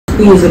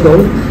2 years ago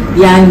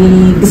yaa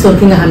ngi gisoon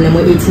ki nga xam ne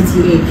mooy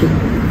ATTAP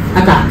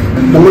attaque.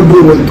 dama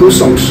dóoroon 2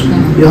 songs.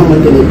 yoo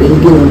xamante ne dañ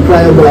génnoon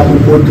prior balaa mu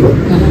boo drop.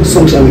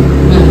 songs am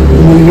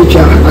muy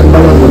Wicca ak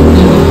Ballon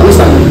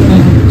understand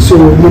so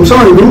moom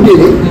sama ne bu mu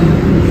génnee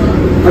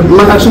ak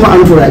man ak suma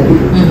entourage bi.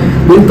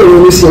 buñ tolloo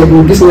ni seet ñu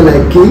gis ne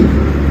like kii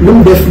lu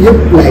mu def yëpp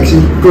like si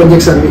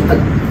project sam bi ak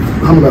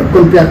xam nga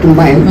compared to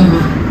mine.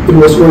 It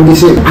was all the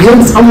same. I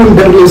haven't someone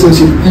that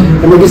relationship.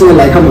 I'm just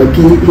like, come on,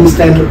 he's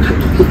trying to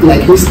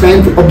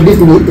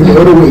uplift me in the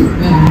other way.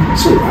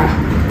 So,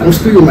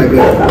 thanks to you, my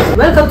brother.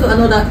 Welcome to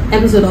another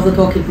episode of The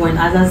Talking Point.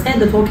 As I said,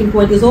 The Talking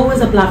Point is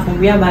always a platform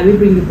whereby we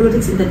bring you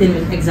politics,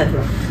 entertainment,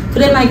 etc.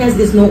 Today, my guest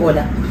is no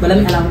other, but let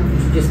me allow him to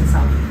introduce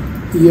himself.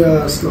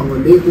 Yeah, assalamu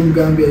alaikum,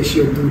 Gambia,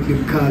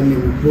 Karl,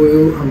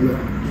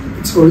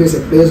 it's always a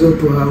pleasure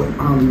to have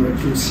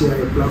to share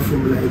a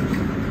platform like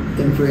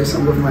Empress,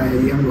 some of my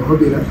younger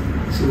hobby.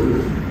 So,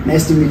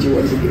 nice to meet you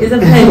once again. It's a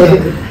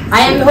pleasure. I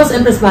am your host,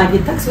 Empress Baggy.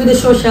 Tax with the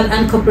social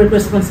and corporate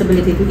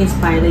responsibility to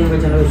inspire the younger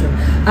generation.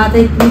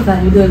 Thank you,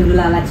 can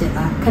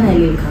I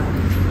link her?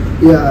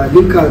 Yeah,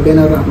 link her, Ben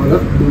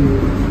Ramala, who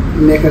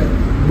make a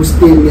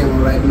stay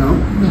right now.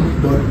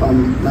 But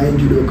my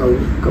judo,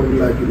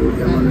 Kaula judo,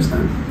 you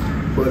understand.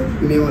 But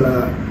me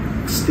will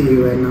stay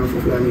right now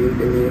for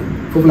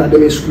Fufla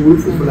school,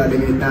 Fufla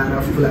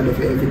Dara, Fufla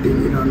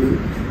everything, you know what I mean?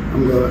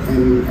 And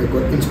I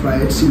got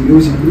inspired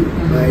musically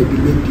by the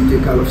late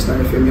DJ Karl of Star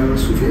FM. I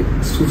was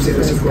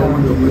successful as a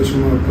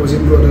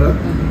cousin brother.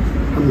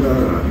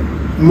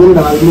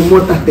 Munda, no more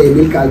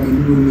tactile, Karl be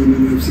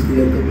music.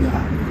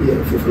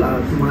 Yeah, for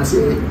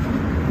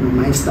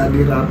my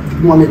study rap.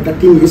 Moment that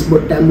thing is,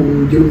 but time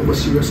we didn't go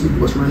seriously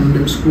because my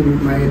them school,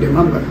 my them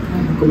member.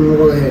 Come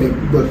over here,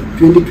 but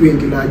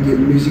 2020 I did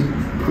music.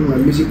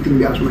 Music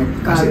thing as my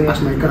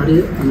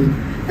career, and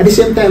at the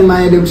same time,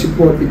 my them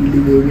support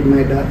with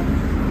my dad.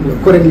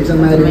 Currently, it's a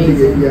married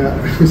yeah.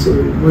 So,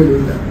 we're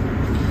doing that.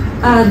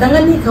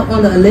 Danganika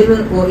on a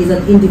level or is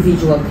an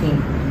individual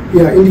thing?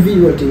 Yeah,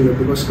 individual thing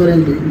because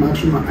currently, my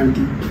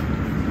auntie,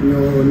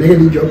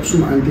 negative job,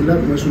 suma auntie,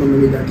 most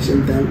money at the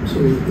same time. So,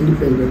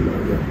 independent,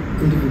 yeah,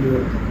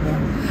 individual.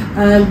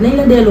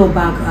 Naila Delo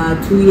back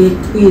 2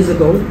 years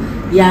ago,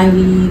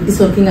 Yangi, this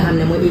one king of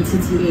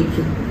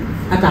ATTAP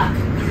attack.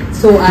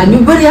 So,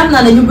 you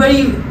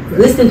very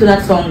listen to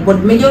that song,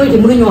 but majority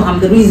of them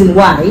the reason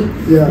why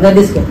that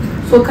is good.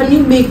 So can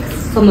you make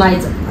some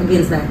light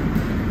against that?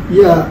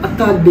 Yeah,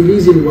 attack the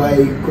reason why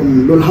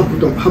don't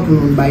happen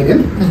on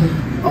Biden.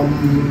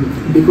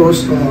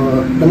 Because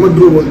the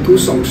model won 2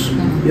 songs.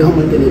 You have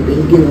maintained they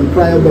given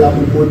prior balaa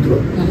mu drop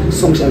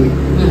songs am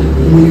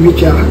muy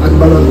Wicca ak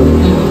Ballon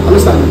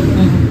understand?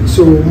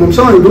 So moom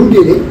sama bu mu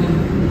génnee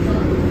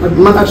ak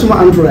man ak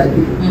suma entourage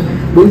bi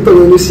buñ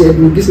tolloo ni seet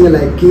ñu gis ne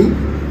like kii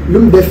lu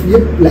mu def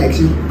yëpp like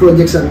si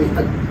project am bi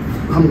ak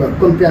xam nga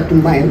compared to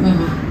mine,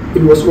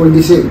 it was all the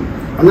same.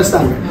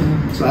 Understand?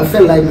 So I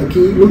felt like my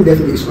key look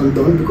definitely is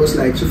undone because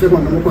like so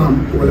well,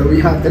 we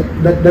have that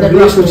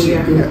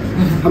relationship.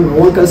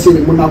 One can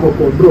say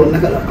bro,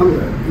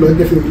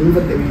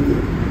 definitely.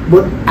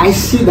 But I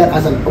see that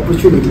as an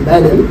opportunity by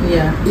then.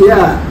 Yeah,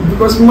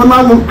 because I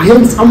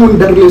have someone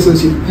that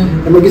relationship.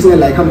 And I guess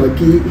like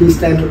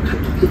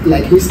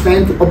he's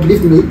trying to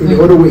uplift me in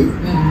the other way.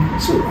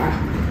 So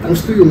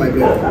thanks to you, my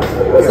brother.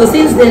 So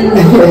since then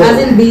there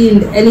hasn't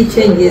been any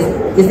changes.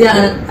 Is there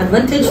an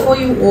advantage for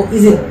you or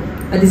is it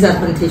a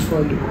disadvantage for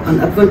you? An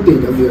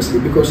advantage, obviously,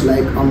 because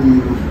like a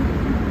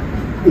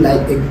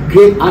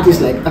great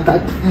artist like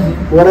Attack,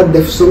 what if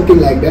there's something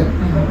like that,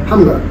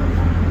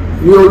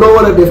 you know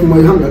what if more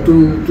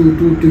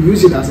to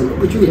use it as an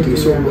opportunity.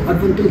 So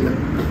advantage.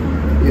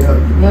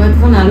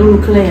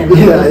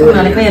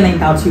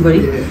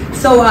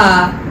 So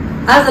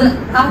as an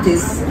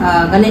artist,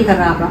 Ganeka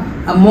rapper,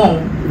 among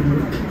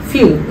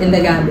few in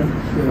the Gambia,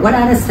 what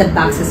are the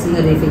setbacks in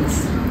the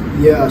face?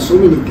 Yeah, so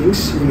many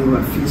things, I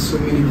face so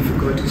many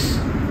difficulties.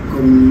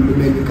 Come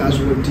the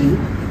casualty.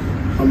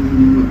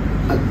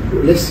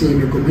 Let's say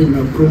we come in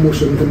a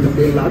promotion from the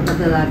Bellat.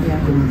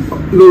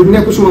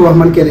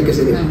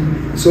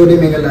 So they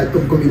make a lot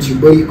of community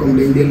body come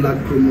in the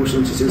lot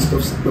promotions and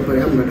stuff. But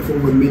I'm going to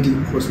forward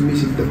meeting was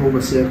music the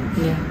overseer.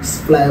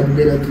 Fly up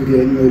together to the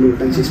annual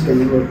and she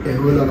spend a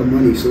whole lot of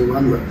money. So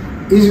I'm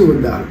easy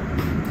with that.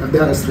 They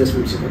are a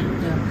stressful situation.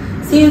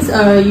 Since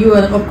you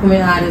are an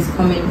upcoming artist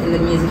coming in the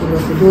music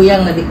industry, though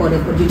young like they call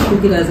it, but you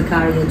took it as a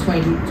career in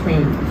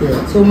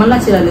 2020. So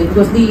naturally,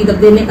 because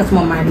they make us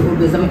more mind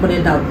always, let me put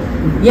it down.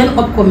 Young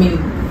upcoming,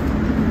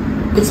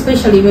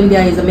 especially when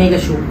there is a mega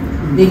show,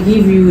 they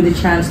give you the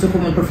chance to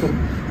come and perform.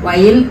 While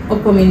young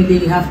upcoming,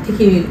 they have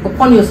taken it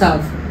upon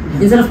yourself.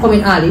 Instead of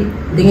coming early,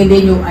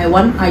 they know I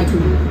want, I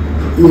too.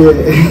 Yeah.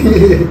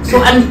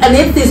 So and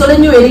if they so they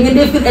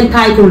feel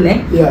entitled,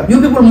 you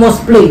people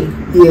must play.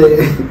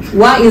 Yeah.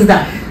 Why is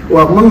that?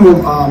 Well,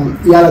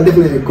 yeah,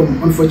 definitely come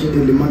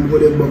unfortunately man go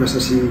there bogus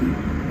as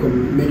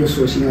come major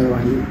source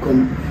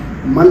come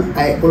man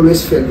I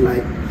always felt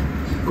like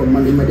come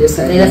man in my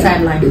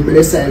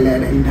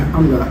sideline and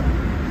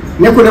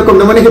nekkul ne comme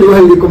dama nekk di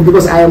wax lii comme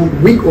because I am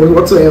weak or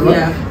whatsoever.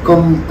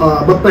 comme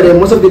ba pare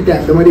most of the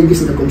time dama dee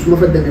gis ne comme su ma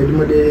fa demee du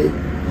ma dee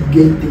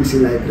gain things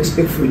like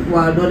respectfully.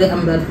 waaw doo dee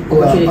am daal.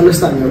 waaw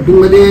understand nga du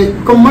ma dee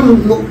comme man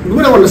du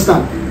ma dee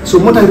understand so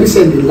moo tax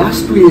recently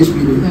last 2 years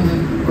bii nii.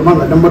 comme xam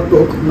nga dama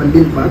toog man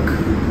lim back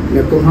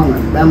mais comme xam nga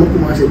daa ma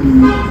commencé di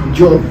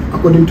job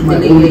according to my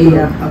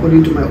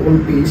own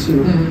pace you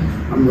know.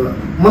 xam nga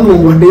man moom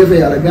wax dëgg fa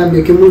yàlla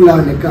Gambia kenn mënu laa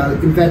wax ne Karl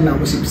invite naa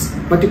ko si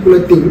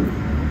particular thing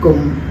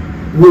comme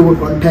we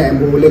work on time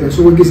boobu léegi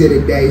soo ko gisee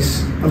rek there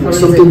is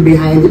something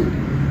behind it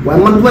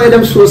waaye man bu may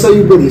dem soo sa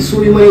yu bëri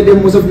soo yu may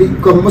dem most of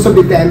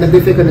the time daf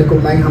day fekk ne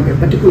comme maa ngi xam ne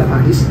particular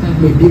artist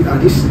mais big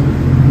artist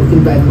mu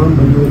invite ma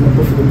ñëw ma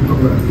perform xam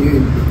nga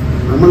yooyu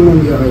man moom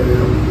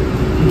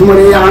du ma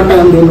dee yaakaar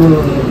time de noonu.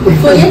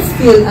 So yet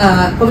still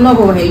comme noo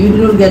ko waxee you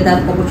do not get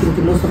that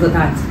opportunity most of the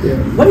time.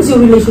 What is your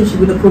relationship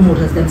with the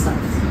promoters themselves?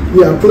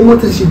 Yeah,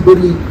 promoters is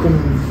very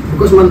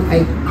because man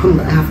I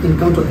have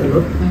encountered a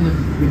lot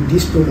with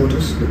these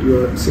promoters that you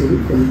are saying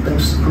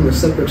thanks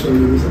separate on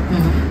the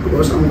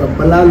because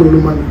balaa loolu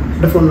man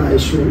defoon naa ay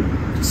show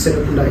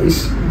Serekunda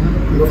is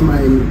of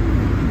my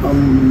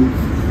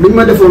li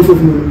ma defoon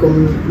foofu noonu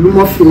comme lu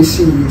ma fee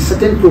si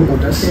certain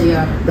promoters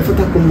dafa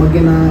tax comme ma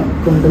gën a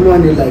comme dama wax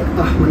ne like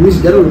man mis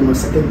jarul ma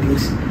certain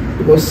things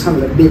because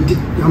they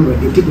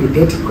did me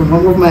dead comme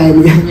of my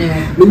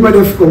li ma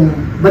def comme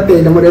ba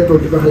tey dama dee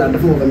toog di ko xalaat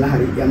dafa ma ko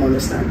naxari yaa ma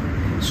understand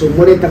so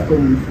moo dee tax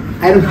comme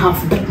I don't have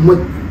that much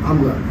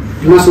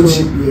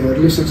relationship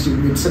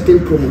with certain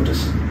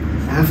promoters.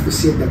 I have to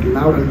say that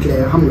loud and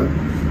clear xam nga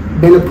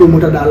benn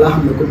promoter daal laa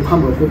xam ne comme xam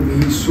nga comme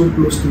he is so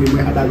close to me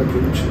mooy Adaga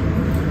Production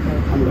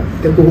xam nga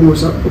te kooku moom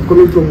sax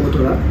upcoming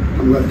promoter la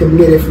xam nga te mu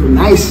ngi def lu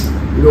nice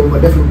yow nga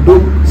def lu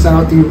dope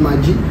sanatu yu ma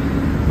ji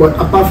but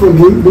apart from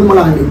him bu ma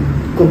la xam ne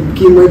comme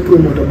kii mooy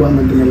promoter boo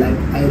xamante ne like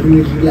I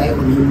really rely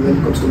on him when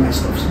it comes to my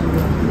stuff.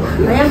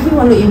 I am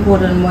one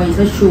important mooy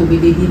sa show bi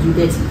they did you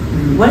dirty.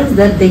 What is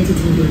that dirty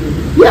thing they did?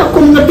 Yeah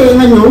comme nga tey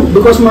nga ñëw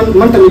because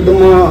man tamit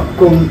dama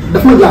comme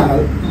daf ma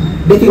jàngal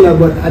dirty la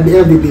but at the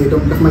end of the day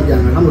donc daf ma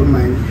jàngal xam nga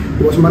maa ngi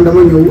because man dama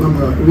ñëw xam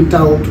nga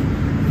without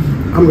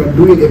xam nga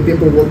doing a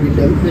paperwork with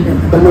them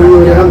dama ñëw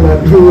rek xam nga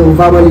du ñëw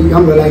verbally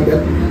xam nga like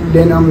that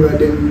then xam nga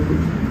then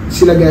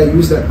si la gars yi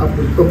use that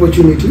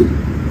opportunity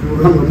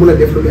xam nga mun a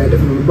def lu gars yi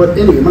def noonu but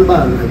anyway man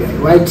baal naa gars yi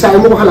waaye saa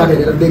yi ma ko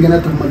xalaatee daf day gën a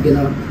tax ma gën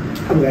a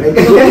xam nga rek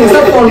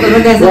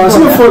waaw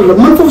suma faute la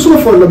man foofu suma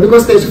faute la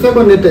because tey su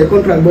fekkoon ne tey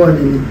contract boo xam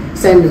ne nii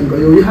sign nañ ko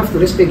yow you have to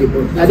respect it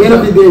at the end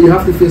of the day you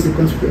have to face the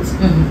consequence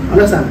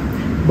understand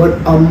but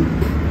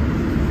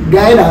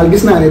gars yi daal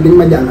gis naa ne dañ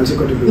ma jàngal si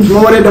côté bi su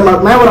ma waree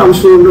demaat may war a am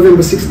show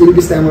November 16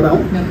 this time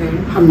around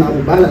xam naa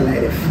bu baax la lay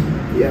def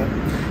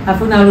I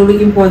found out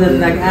really important.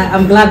 Like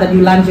I'm glad that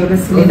you learned your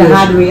lesson in the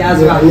hard way as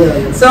well.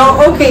 So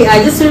okay,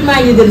 I just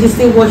remind you that you're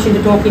still watching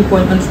the Talking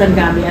Point on Trend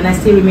Gambia, and I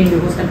still remain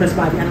your host Empress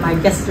Party, and my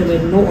guest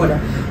remain no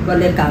other but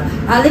let Karl.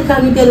 Let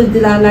Karl, you tell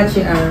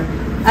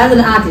as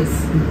an artist,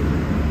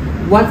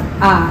 what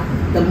are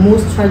the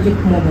most tragic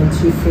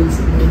moments you face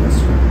in the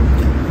industry?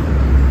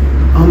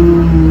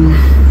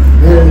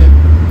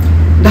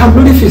 That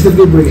really face the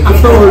big way.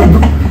 After all,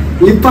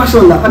 you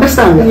passion la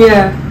understand nga.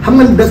 Yeah. Xam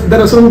nga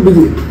dara soo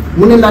bëggee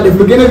mu ne laa def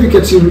lu gën a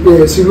wicked si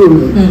loolu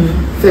noonu.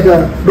 fekk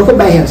doo ko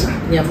bàyyi xel sax.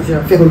 Yeah, for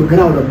sure. fekk lu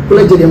garaaw la ku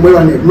la jëlee mooy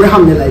wax ne mooy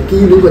xam ne like kii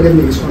li ñu ko def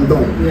nii is on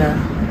down. Yeah.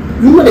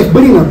 lu ma def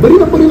bëri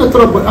na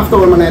trop but after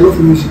all man I love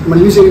music man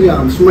music yi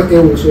am su ma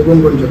eewoo soo ko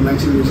ngoon jot maa ngi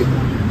si music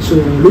so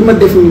lu ma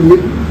def nii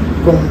yëpp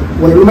comme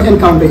wala lu ma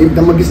encounter yëpp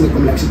dama gis ne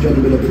comme like si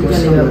journey bi la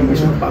because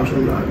sama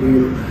passion la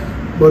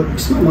but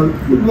it's not one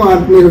lu ma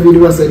nekk fii di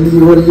wax sax lii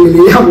wala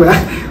lii xam nga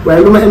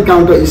waaye lu ma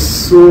encounter is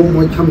so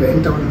much xam nga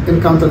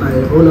encounter naa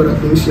a whole lot of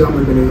things yoo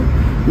xamante ne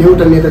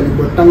neewuta nettali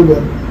but thank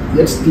God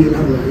yet still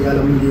xam nga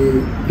yàlla mu ngi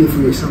pave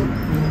way some.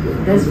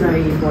 That's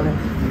very important.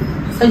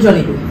 Sa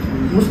journey bi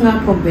mus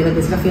ngaa toog benn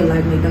bés nga feel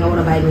like ni danga war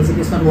a bàyyi music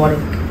is not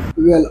working.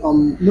 Well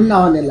mun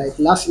naa wax ne like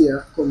last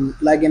year comme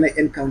laa gën a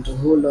encounter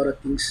whole lot of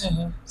things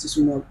si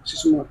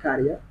suma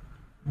career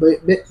ba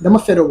dama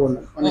fere woon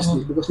nag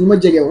honestly because ñu ma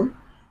jege woon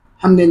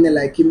xam nañ ne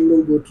like kii mu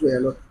doon go through a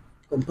lot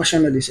comme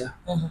passionally sax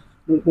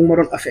mu ma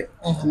doon affect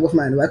xam nga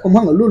maa ne waaye comme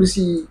xam nga loolu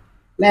si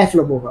life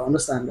la bokk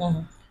understand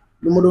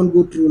lu ma doon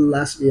go through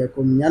last year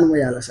comme ñaan ma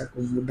yàlla sax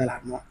comme mu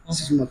dalaat ma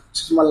si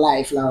suma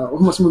life la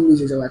waxuma suma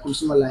musique sax waaye comme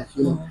suma life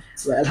you know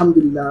waaye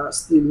alhamdulillah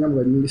still ñam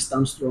nga ñu ngi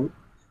stand strong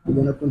ñu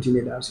gën a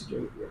continuer daal si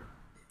jóge bi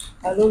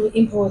loolu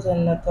important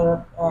na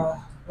trop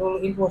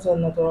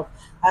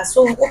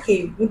so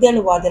okay ñu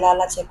delluwaat di la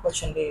laajte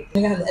question bi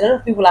nga xam ne a lot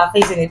of people are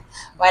facing it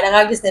waaye da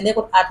ngaa gis ne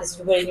nekkul artiste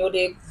yu bëri ñoo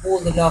dee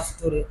bold enough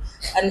to it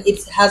and it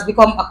has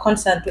become a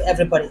concern to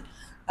everybody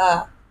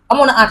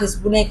amoon na artiste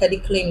bu nekk di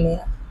claim ne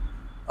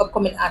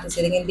upcoming artiste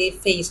yi da ngeen dee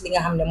face li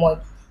nga xam ne mooy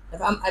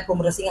dafa am ay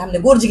promoters yi nga xam ne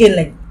góor jigéen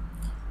lañ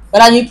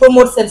balaa ñuy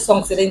promote seen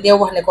songs yi dañ dee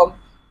wax ne comme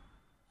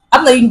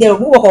am na yuñ dee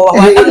bu waxoo wax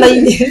waaye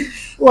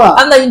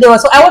am na yuñ dee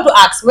wax so I want to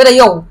ask whether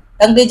yow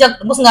danga dee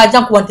mos ngaa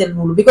jànkuwanteel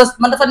loolu because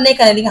man dafa nekk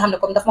ne li nga xam ne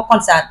comme dafa ma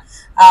concerne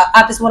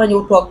artiste war a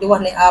ñëw toog di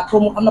wax ne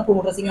am na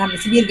promoters yi nga xam ne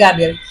si biir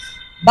Gambia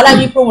balaa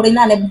ñuy promote dañ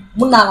naa ne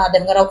mun naa laa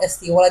def nga raw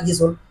ST wala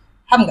gisul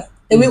xam nga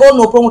te we all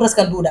know promoters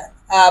can do that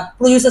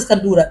producers can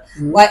do that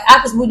waaye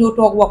artist bu ñëw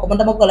toog wax ko man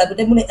dama ko la bi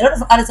te mu ne a lot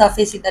of artists are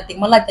facing that thing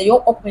man laajte yow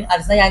upcoming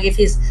artist na yaa ngi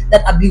face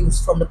that abuse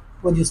from the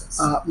producers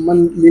man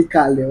lii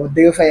Karl de wax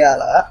dëgg fa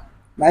yàlla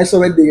maa ngi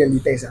soog a dégg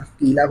lii tey sax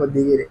kii laa ko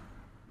déggee de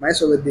maa ngi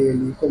soog a dégg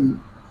lii comme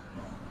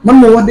man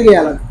moom wax dëgg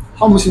yàlla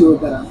xamu si loolu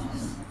dara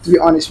to be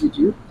honest with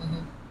you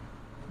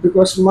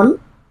because man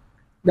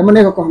dama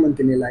nekk ko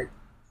xamante ni like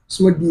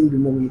suma diin bi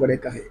moom mu ko dee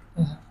café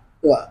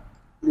waaw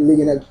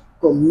léegi nag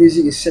comme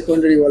musique is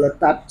secondary wala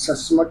taat sa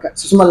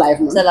suma life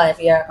man sa life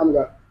yeah xam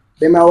nga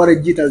damaa war a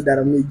jiital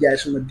dara muy jaay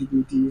suma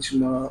dignity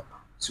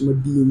suma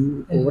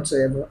diin or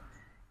whatsoever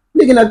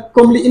léegi nag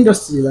comme li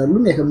industry la lu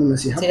nekk mën na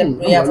si happen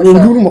loolu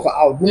duuru ma ko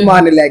out bu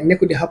ma ne like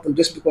nekku di happen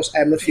just because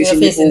I am not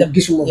facing it or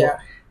gisuma ko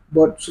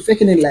but su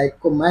fekkee ne like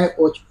comme my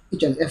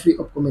each and every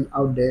upcoming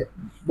out there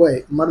boy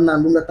mar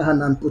naan bu mu la taxa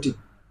naan petit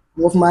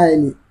moof maaye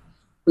ni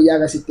ku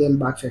yàgga si teen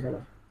baak fekk la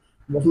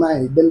moof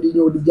maaye dem di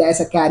ñëw di jaay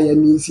sa carrière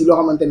nii si loo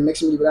xamante ne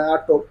next minute bi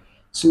dangaa toog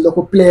suñ la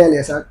ko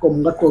playalee sax comme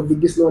nga toog di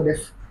gis loo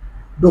def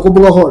doo ko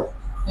bëgg a xool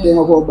te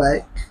nga koo bàyyi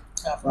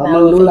waaw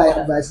man loolu laay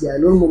advice yaay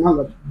loolu moom xam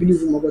nga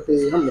believe ma ko te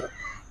xam nga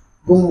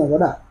gëmuma ko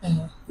daal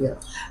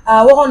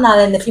waxoon naa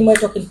leen ne fi may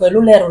talking point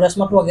lu leerul rek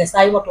ma toogee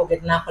saa yu ma toogee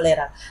dinaa ko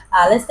leeral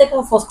let's take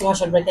our first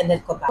commercial break and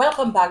then come back.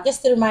 Welcome back. Just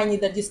to remind you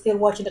that you're still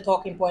watching the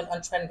Talking Point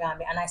on Trend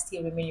Gambia and I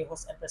still remain your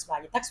host Empress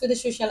Maji. Tax with the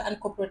social and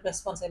corporate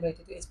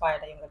responsibility to inspire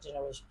the younger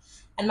generation.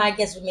 And my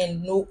guests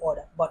remain no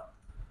other but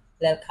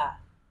Lil Karl.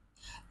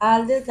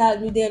 Lil Karl,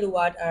 ñu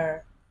delluwaat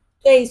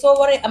hey, so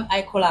what am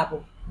I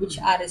collabo? Which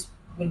artist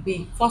will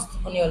be first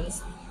on your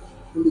list?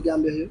 In the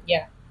Gambia here?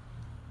 Yeah.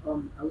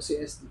 I would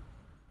say ST.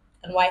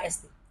 And why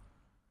ST?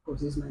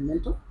 Because he's my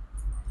mentor.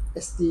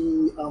 ST,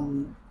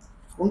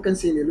 one can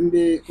say lu mu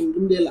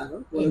dee laaga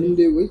wala lu mu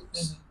dee wëy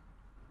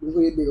bu ma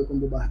koy dégg comme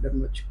bu baax that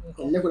much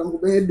comme nekku dama ko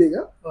bëggee dégg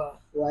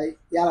waaye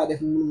yàlla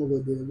def mënuma koo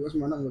dégg because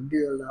man xam nga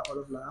géwél la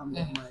olof la xam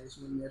nga maay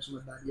suma mère suma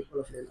daal yëpp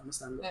olof leen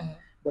understand nga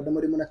but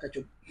dama di mën a catch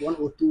up 1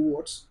 or 2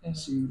 words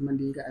si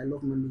Mandinka I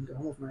love Mandinka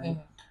xam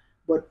nga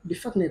but the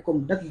fact ne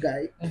comme that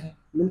guy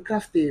lu mu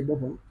crafté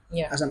boppam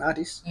as an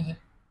artist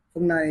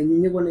foog naa ne ñi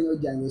ñëppoon nañoo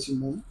jàngee si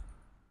moom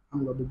xam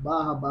nga bu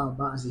baax a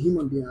baax as a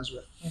human being as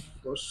well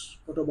because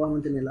photo boo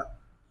xamante ne la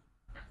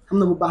xam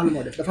na bu baax lu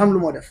moo def dafa am lu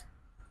moo def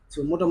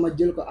so moo tax ma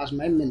jël ko as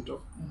my mentor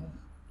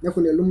nekku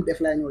ne lu mu def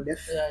laa ñoo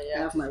def I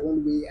have my own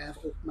way I have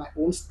my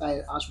own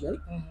style as well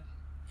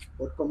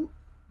but comme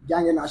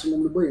jàngee naa si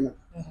moom lu bëri nag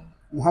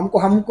mu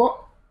xam ko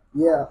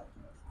yeah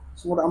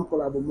su ma doon am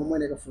collab boobu moom mooy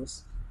nekk first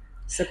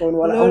second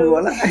wala amul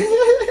wala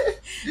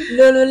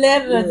loolu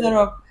leer na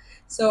trop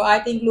so I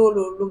think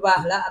loolu lu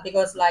baax la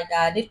because like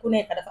nit ku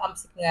nekk dafa am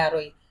si nga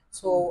roy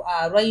so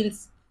royin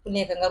ku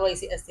nekk nga roy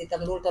si ST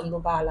tam loolu tam lu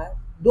baax la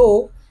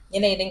doo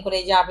ñeneen dañ ko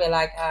dee jàppee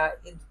like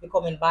it's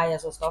becoming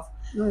bias or stuff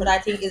but I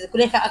think is ku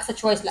nekk ak sa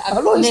choice la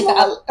ak ku nekk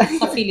ak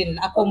sa feeling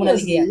la ak koo mën a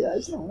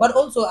liggéeyal but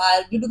also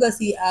ñu dugg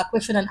si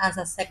question and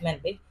answer segment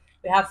bi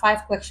we have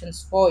 5 questions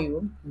for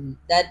you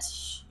that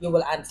you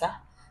will answer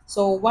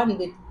so one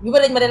bit ñu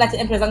bëri dañ ma dee laaj ci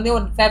Empress danga dee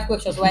woon 5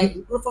 questions waaye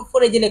foo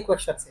dee jëlee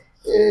questions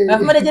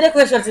dafa ma dee jëlee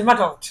questions yi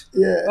matawut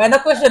waaye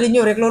nag question yi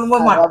ñëw rek loolu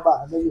moo mat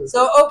so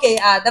okay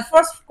the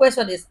first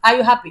question is are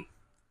you happy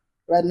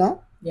right now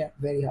yeah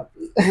very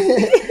happy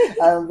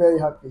I am very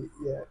happy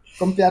yeah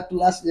compared to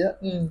last year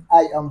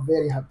I am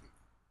very happy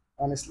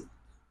honestly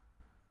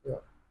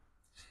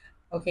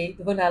okay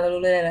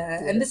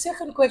and the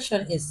second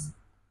question is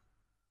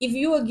if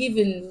you were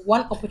given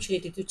one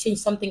opportunity to change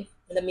something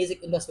in the music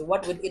industry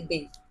what would it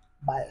be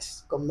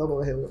bias come no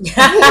go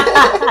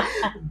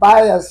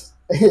bias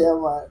yeah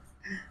man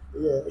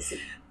yes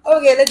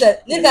okay listen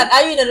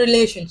are you in a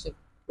relationship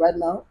right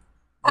now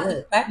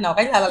right now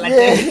kañ laa la laaj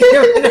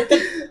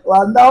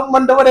waaw ndaw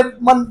man dama def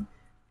man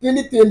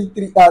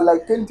 2023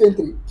 like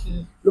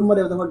 2023 lu ma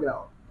def dafa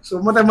garaaw so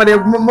moo tax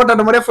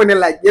dama def fone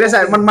like yeneen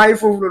saa man maa ngi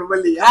foofu loolu ba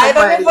léegi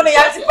dama def fone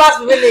yaa ngi si pass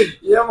bi ba léegi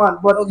yeah man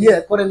but yeah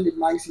currently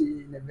maa ngi si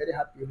in a very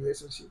happy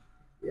relationship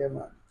yeah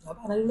man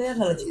lu leer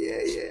na la ji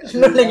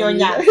loolu la ñoo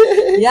ñaan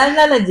yàlla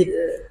na la ji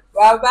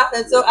waaw baax na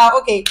so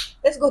okay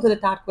let's go to the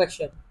third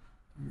question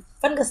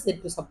fan nga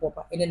séntu sa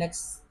boppa in the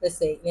next let's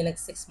say in the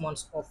next 6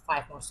 months or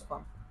 5 months to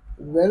come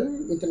well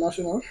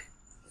international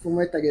fu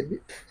may target bi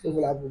foofu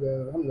laa bëgg a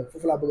xam nga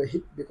foofu laa bëgg a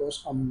hit because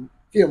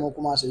fii moo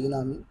commencé you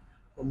know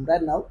comme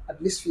right now at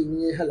least fii ñu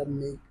ngi xelam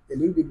make a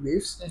little bit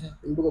waves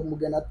dañ bëgg mu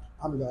gën a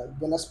xam nga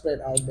gën a spread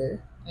out there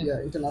yeah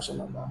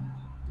international ba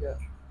yeah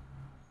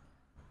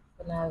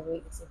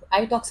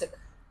are you toxic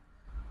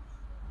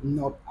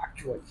not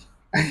actually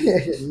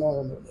no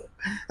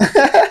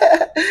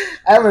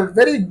I am a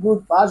very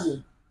good person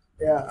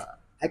yeah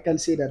I can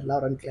say that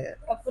loud and clear.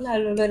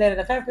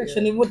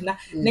 Question yi mut na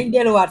nañ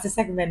delluwaat si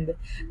segment bi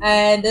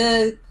and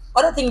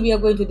other thing we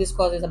are going to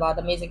discuss is about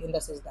the music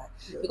industry that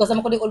because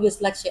dama ko dee always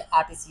laaj ci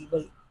artistes yi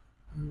bëri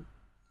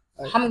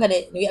xam nga ne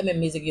ñu ngi amee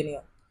music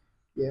union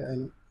yeah I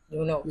know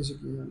you know music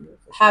union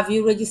have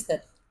you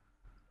registered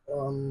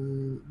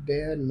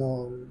there no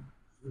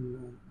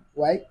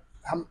why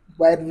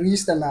waaye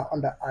register naa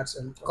under arts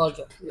and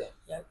culture. yeah.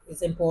 Yeah,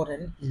 it's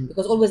important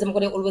because always I'm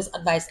gonna always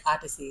advise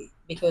artists yi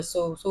because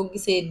so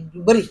gisee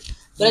lu bëri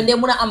do leen dee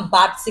mën a am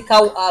baat si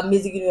kaw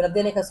music union daf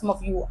dee nekk some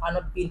of you are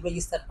not being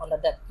registered under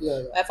that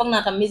waaye foog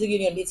naa tam music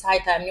union it's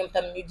high time ñoom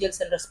tam ñu jël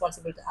seen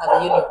responsibility as a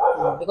union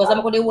because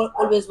dama ko dee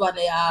always wax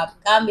ne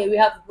Gambia we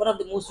have one of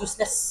the most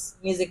useless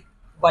music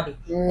body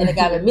in the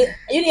Gambia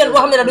union boo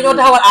xam ne dañoo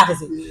taxawal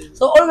artistes yi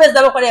so always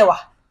dama ko dee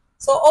wax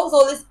so also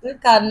this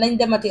kan nañ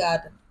demati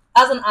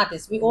as an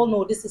artist we all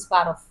know this is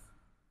part of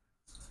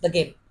the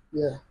game.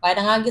 Yeah. Waaye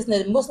da ngaa gis ne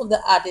most of the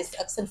artists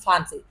ak seen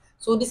fans yi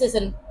so this is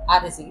an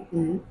artist yi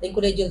dañ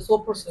ko dee jël so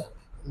personal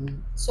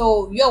so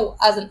yow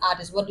as an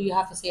artist what do you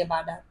have to say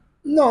about that?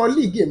 No,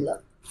 lii game la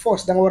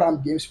force da nga war a am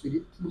game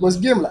spirit because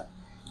game la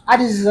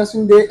artist yi sax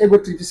suñu dee ego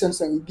trip ci seen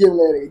sang game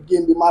la rek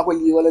game bi maa ko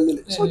lii wala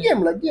lële so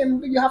game la game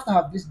you have to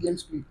have this game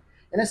spirit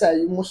yenn saa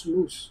you must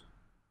lose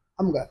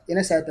xam nga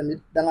yenn saa tamit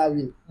da ngaa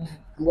win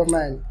xam nga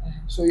maa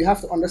so you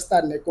have to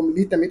understand ne comme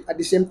lii tamit at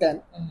the same time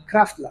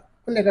craft la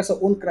ku nekk sa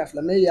own craft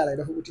la mais yàlla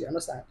dafa uti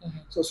understand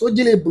so soo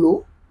jëlee blow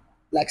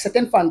like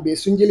certain fan base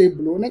suñ jëlee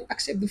blow nañ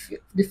accept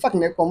di fact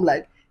ne comme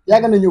like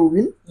yàgg na ñëw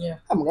win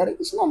xam nga rek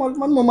it's normal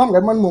man moom xam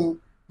nga man moom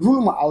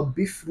rule ma out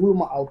beef rule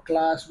ma out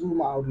class rule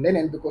ma out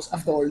leneen because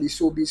after all li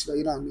showbiz la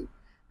you know what I mean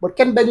but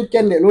kenn bañut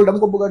kenn de loolu dama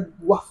ko bëgg a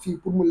wax fii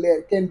pour mu leer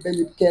kenn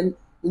bañut kenn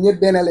ñu ñëpp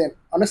benn leen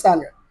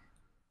understand nga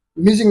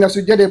musique na su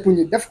jotee pour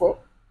ñu def ko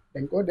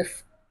dañ ko def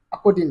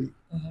accordingly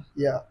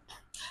yeah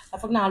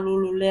foog naa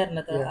loolu leer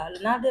na te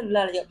naa dem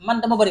laa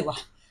man dama bëri wax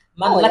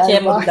man laajte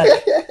ma du dal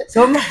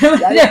so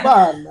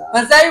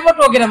man saa yu ma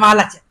toogee ne maa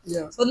laajte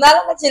so naa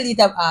la laajte lii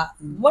tam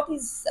what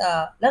is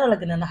lan la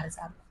gën a naxari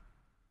sa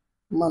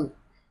man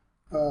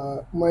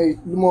mooy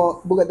lu ma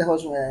bëgg a defal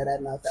suma yaay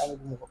right now te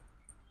amaguma ko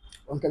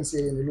on kan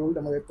see ni loolu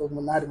dama lay toog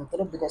mu naxari ma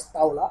trop because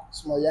taw la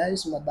suma yaay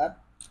suma daat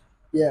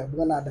yeah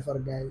bëgg naa defar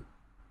gars yi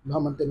loo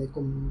xamante ne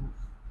comme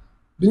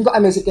duñ ko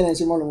amee si keneen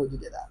si moom la ma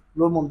jógee daal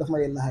loolu moom daf ma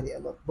leen naxari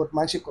alors but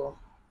maa ngi si ko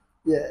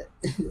yeah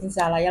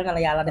inshallah yal na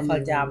la yàlla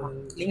defal jaama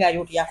li nga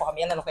yóotu yaa ko xam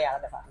yal na la ko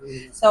yàlla defal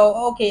so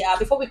okay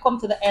before we come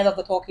to the end of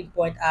the talking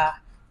point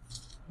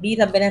bii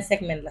tam beneen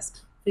segment la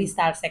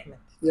freestyle segment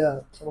yeah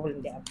so boobu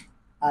lañ di am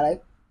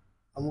alright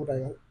amul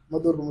ragal ma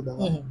dóor bu mu dama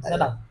na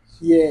daw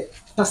yeah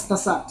tas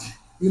tasaat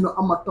you know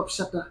ama top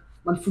shata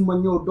man fu ma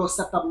ñëw doo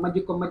satab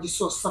maji ko maji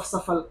soos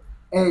saf-safal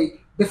ay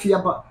def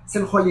yaba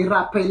seen xol yi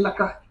rappay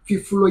laka fii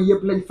fulo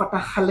yëpp lañ fata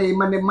xale yi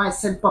ma ne maay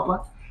seen papa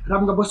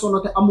rab nga ba sono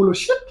te amuloo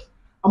shit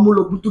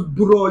amuloo bu tut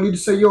buroo li di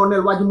sa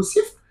yooneel waaju mu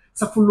sif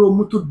sa fuloo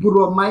mu tut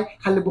buroo may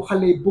xale bu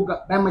xale yi bugga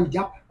bay man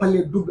jàpp pale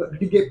dugga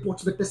liggéey poot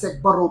ba teseeg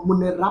baroo mu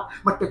ne rap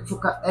ma teg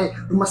fukka ay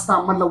du ma star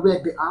man la weeg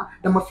bi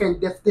dama feeñ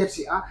def teer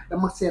si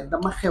dama seet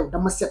dama xew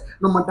dama set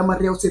no man dama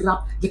réew si rap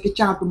jëkki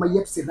caan du ma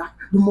yeb si rap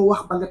du ma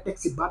wax ba nga teg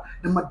si baat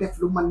dama def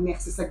lu ma neex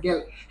si sa gel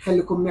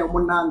xeli ko meew mu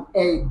naan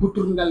ay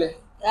butur ngale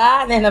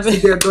nee na bi si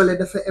dee doole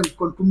dafa am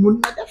kon ku mun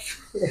na def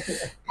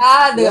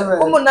de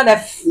ku mun na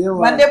def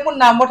man de mun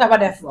naa moo tax ba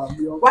def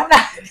wax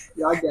naa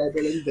yaa gars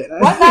yi leen de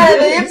wax naa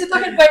ne yëpp si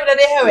talking point bi la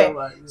dee xewee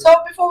so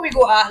before we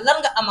go lan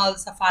nga amal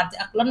sa fante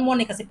ak lan moo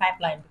nekk si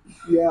pipeline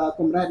bi yeah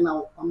comme right now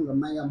am nga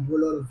maa ngi am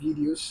whole lot of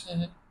videos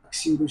ak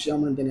singles yoo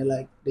xamante ne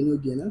like dañoo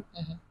génn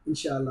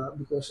inshallah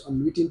because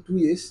within 2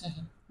 years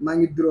maa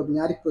ngi drop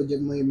ñaari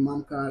project mooy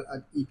Mam Karl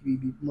ak EP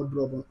bi ma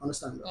drop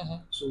understand nga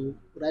so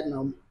right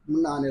now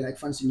mun naa ne like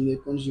fans yi ñu ngi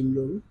consume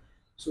loolu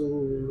so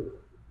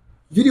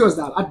videos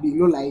daal at bi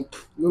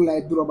loolu lay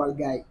dropal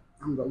gars yi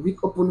xam nga week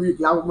open week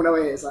laa ko mën a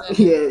waxee sax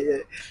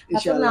yeah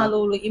inshallah naa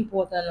loolu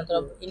important na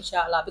trop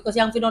inshallah because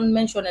yaa ngi fi doon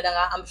mention ne da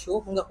nga am show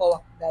mun nga ko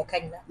wax gars yi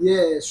kañ la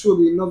yeah show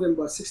bi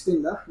November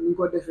 16 la ñu ngi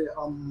ko defee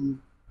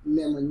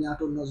neema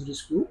ñaato nursery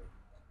school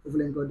foofu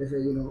lañ ko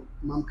defee you know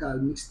Mam Karl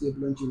mixtape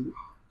launching bi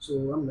so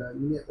xam nga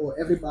ñu ne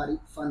everybody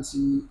fans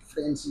yi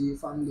friends yi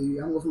family yi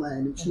xam nga fu ma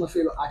ne suma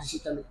fellow artistes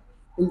yi tamit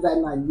invite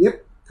naa ñëpp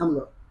xam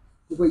nga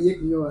ku ko yëg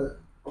ñëwal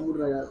amul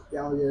ragal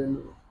yaa ngi yéen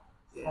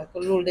ko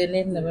loolu de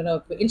neex na ba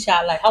noppi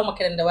inshallah xaw ma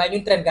keneen de waaye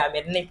ñun Trend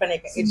Gambia dinañ fa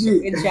nekk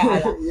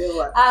inshallah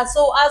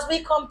so as we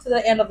come to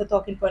the end of the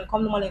talking point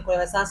comme nu ma leen ko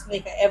waxee saa su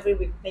nekk every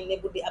week dañ ne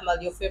buddi amal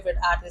your favorite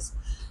artists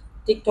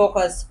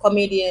TikTokers,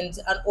 comedians,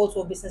 and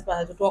also business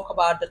partners to talk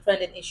about the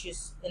trending issues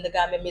in the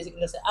Gambian music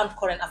industry and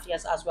current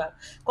affairs as well.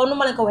 Come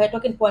normally we're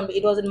talking point, but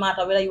it doesn't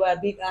matter whether you are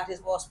a big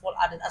artist or a small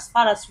artist, as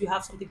far as you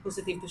have something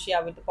positive to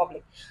share with the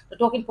public. The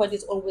talking point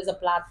is always a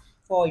platform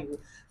for you.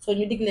 So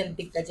you dig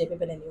that JP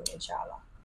inshallah.